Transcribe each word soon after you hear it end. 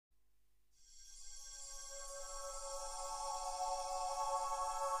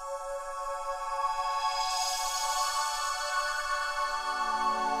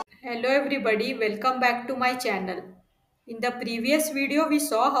Hello everybody, welcome back to my channel. In the previous video, we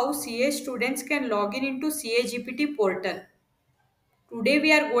saw how CA students can log in into CA GPT portal. Today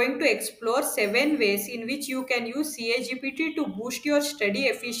we are going to explore 7 ways in which you can use CA GPT to boost your study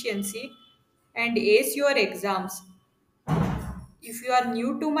efficiency and ace your exams. If you are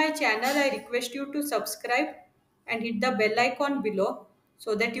new to my channel, I request you to subscribe and hit the bell icon below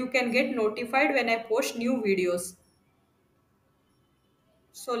so that you can get notified when I post new videos.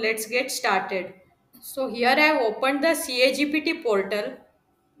 So let's get started. So here I have opened the CA GPT portal.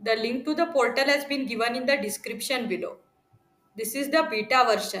 The link to the portal has been given in the description below. This is the beta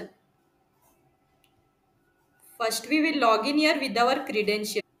version. First we will log in here with our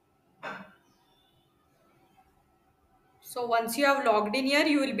credentials. So once you have logged in here,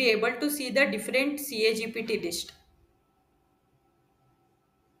 you will be able to see the different CA GPT list.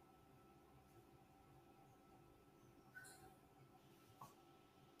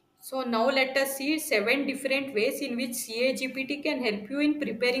 So now let us see 7 different ways in which CA GPT can help you in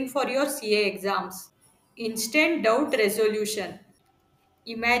preparing for your CA exams. Instant doubt resolution.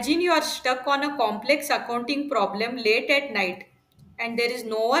 Imagine you are stuck on a complex accounting problem late at night and there is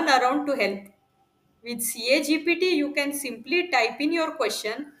no one around to help. With CA GPT, you can simply type in your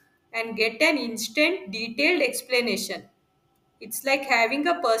question and get an instant detailed explanation. It's like having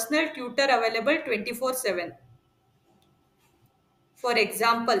a personal tutor available 24/7. For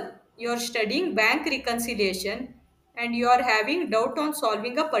example, you are studying bank reconciliation and you are having doubt on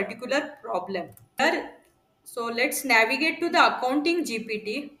solving a particular problem. Here, so let's navigate to the accounting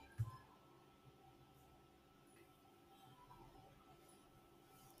GPT.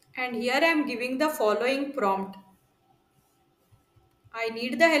 And here I am giving the following prompt. I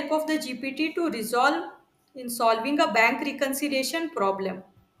need the help of the GPT to resolve in solving a bank reconciliation problem.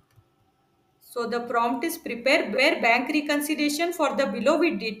 So the prompt is prepare bank reconciliation for the below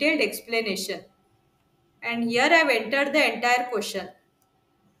with detailed explanation. And here I have entered the entire question.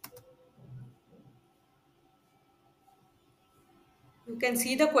 You can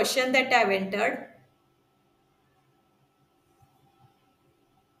see the question that I have entered.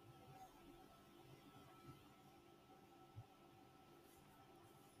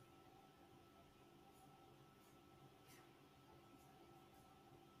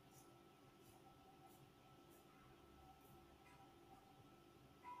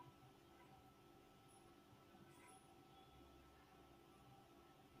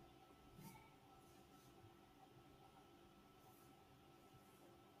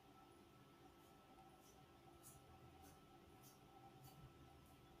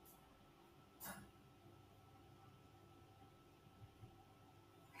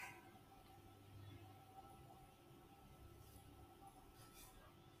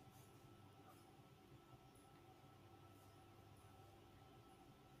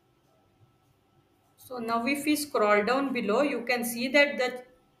 So now if we scroll down below, you can see that the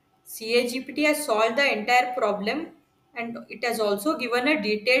CA GPT has solved the entire problem and it has also given a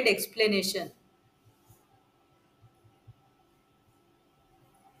detailed explanation.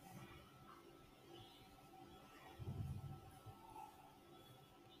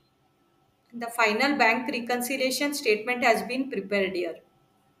 The final bank reconciliation statement has been prepared here.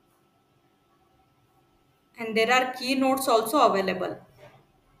 And there are key notes also available.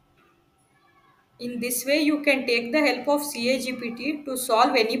 In this way, you can take the help of CA GPT to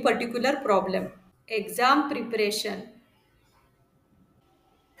solve any particular problem. Exam preparation.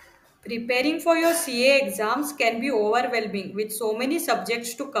 Preparing for your CA exams can be overwhelming with so many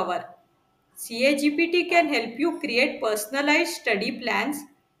subjects to cover. CA GPT can help you create personalized study plans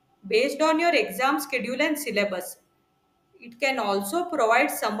based on your exam schedule and syllabus. It can also provide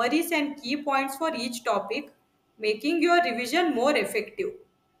summaries and key points for each topic, making your revision more effective.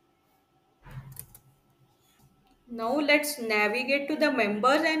 Now let's navigate to the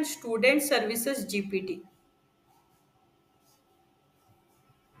Members and Student Services GPT.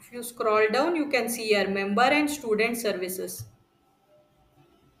 If you scroll down, you can see here Member and Student Services.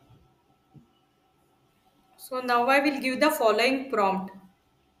 So now I will give the following prompt.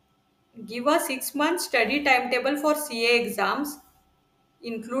 Give a 6-month study timetable for CA exams,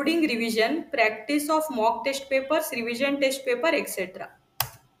 including revision, practice of mock test papers, revision test paper, etc.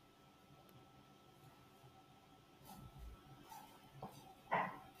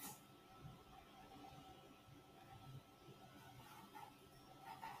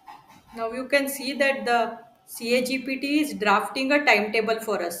 Now you can see that the CA GPT is drafting a timetable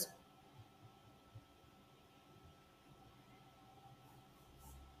for us.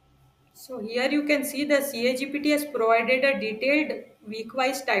 So here you can see the CA GPT has provided a detailed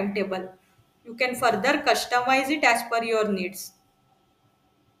week-wise timetable. You can further customize it as per your needs.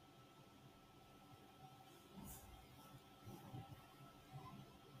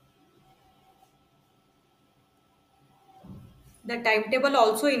 The timetable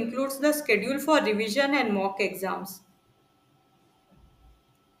also includes the schedule for revision and mock exams.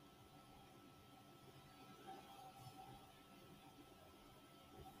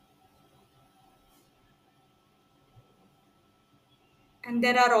 And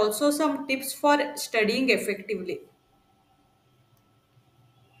there are also some tips for studying effectively.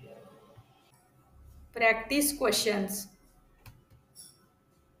 Practice questions.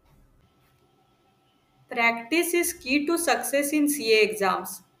 Practice is key to success in CA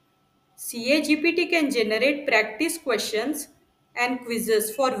exams. CA GPT can generate practice questions and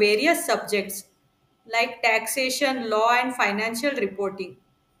quizzes for various subjects like taxation, law, and financial reporting.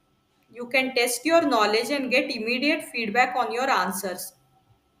 You can test your knowledge and get immediate feedback on your answers.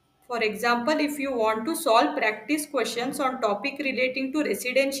 For example, if you want to solve practice questions on topic relating to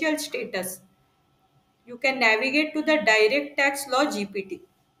residential status, you can navigate to the direct tax law GPT.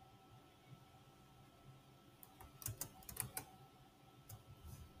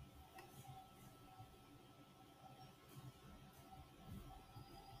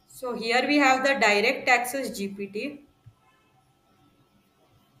 So here we have the direct taxes GPT.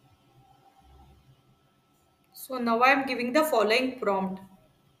 So now I am giving the following prompt.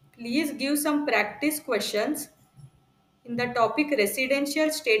 Please give some practice questions in the topic residential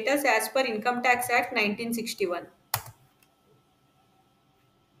status as per Income Tax Act 1961.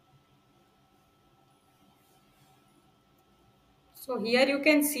 So here you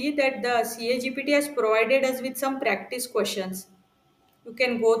can see that the CAGPT has provided us with some practice questions. You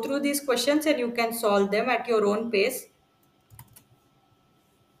can go through these questions and you can solve them at your own pace.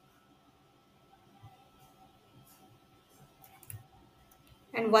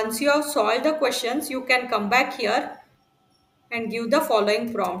 And once you have solved the questions, you can come back here and give the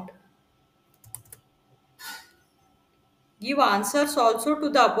following prompt. Give answers also to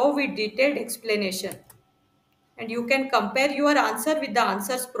the above with detailed explanation. And you can compare your answer with the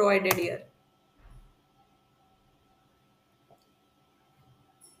answers provided here.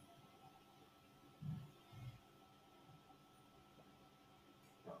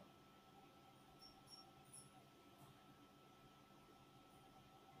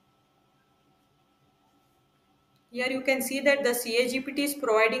 Here you can see that the CAGPT is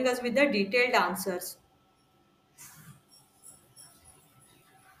providing us with the detailed answers.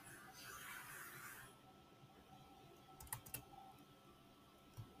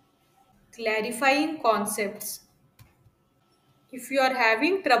 Clarifying concepts. If you are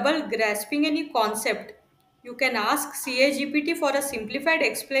having trouble grasping any concept, you can ask CAGPT for a simplified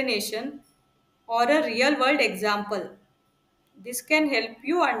explanation or a real world example. This can help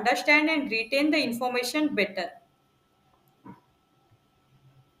you understand and retain the information better.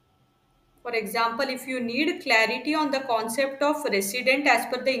 For example, if you need clarity on the concept of resident as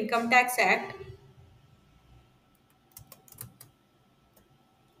per the Income Tax Act,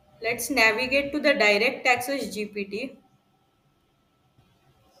 let's navigate to the direct taxes GPT.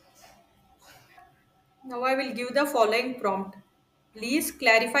 Now I will give the following prompt. Please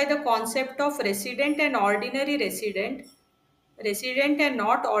clarify the concept of resident and ordinary resident, resident and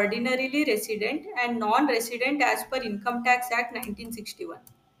not ordinarily resident, and non-resident as per Income Tax Act 1961.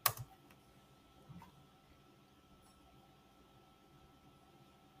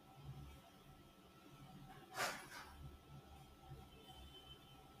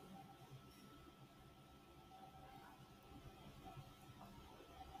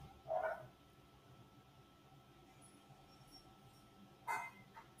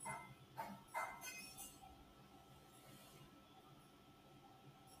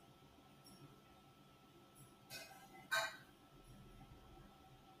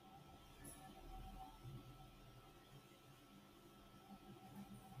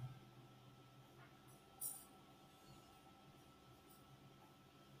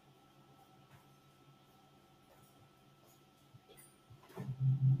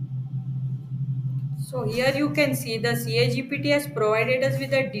 So here you can see the CAGPT has provided us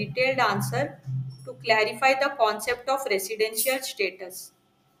with a detailed answer to clarify the concept of residential status.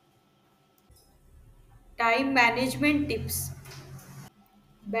 Time management tips.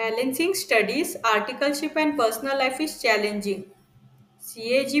 Balancing studies, articleship and personal life is challenging.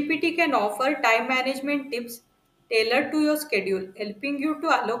 CAGPT can offer time management tips tailored to your schedule, helping you to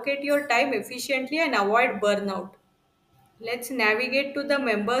allocate your time efficiently and avoid burnout. Let's navigate to the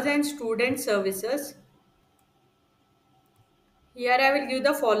members and student services. Here I will give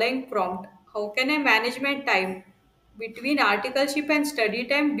the following prompt. How can I manage my time between articleship and study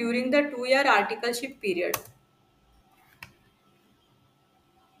time during the 2-year articleship period?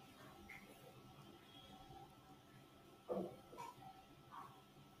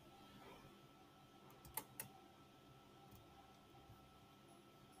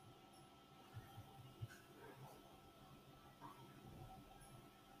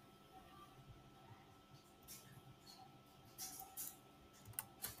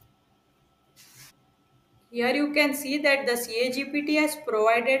 Here you can see that the CA GPT has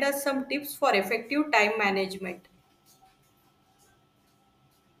provided us some tips for effective time management.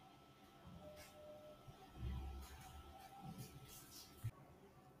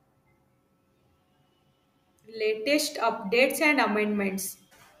 Latest updates and amendments.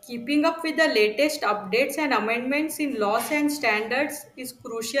 Keeping up with the latest updates and amendments in laws and standards is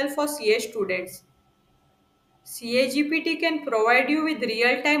crucial for CA students. CA GPT can provide you with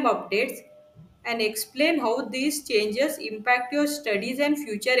real-time updates and explain how these changes impact your studies and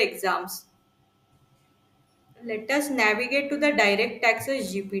future exams. Let us navigate to the direct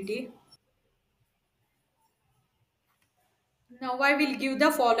access GPT. Now I will give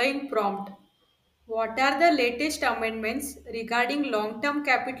the following prompt. What are the latest amendments regarding long-term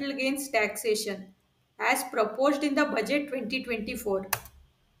capital gains taxation as proposed in the budget 2024?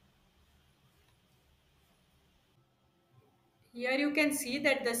 Here you can see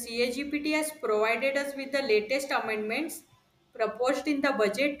that the CAGPT has provided us with the latest amendments proposed in the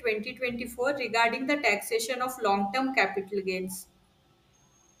budget 2024 regarding the taxation of long-term capital gains.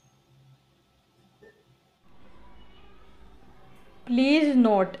 Please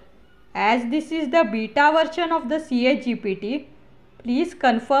note, as this is the beta version of the CA GPT, please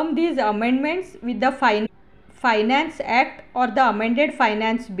confirm these amendments with the Finance Act or the amended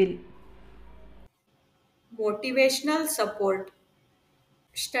Finance Bill. Motivational support.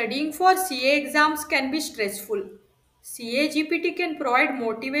 Studying for CA exams can be stressful. CA GPT can provide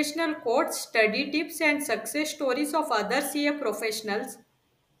motivational quotes, study tips, and success stories of other CA professionals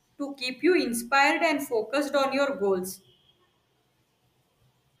to keep you inspired and focused on your goals.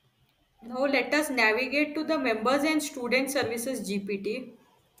 Now let us navigate to the Members and Student Services GPT.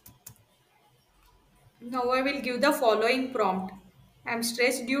 Now I will give the following prompt. I am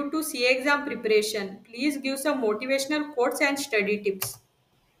stressed due to CA exam preparation. Please give some motivational quotes and study tips.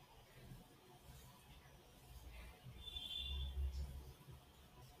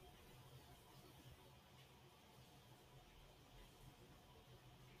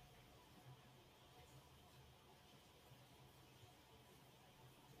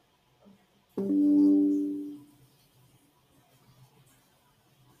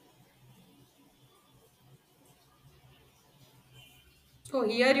 So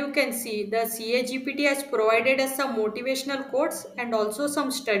here you can see the CA GPT has provided us some motivational quotes and also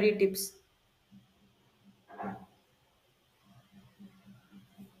some study tips.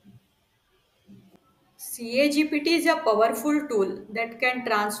 CA GPT is a powerful tool that can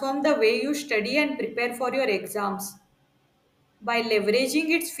transform the way you study and prepare for your exams. By leveraging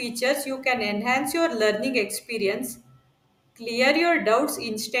its features, you can enhance your learning experience, clear your doubts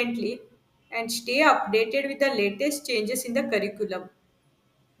instantly, and stay updated with the latest changes in the curriculum.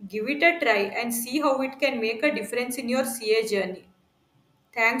 Give it a try and see how it can make a difference in your CA journey.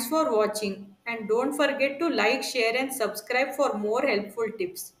 Thanks for watching, and don't forget to like, share and subscribe for more helpful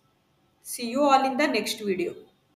tips. See you all in the next video.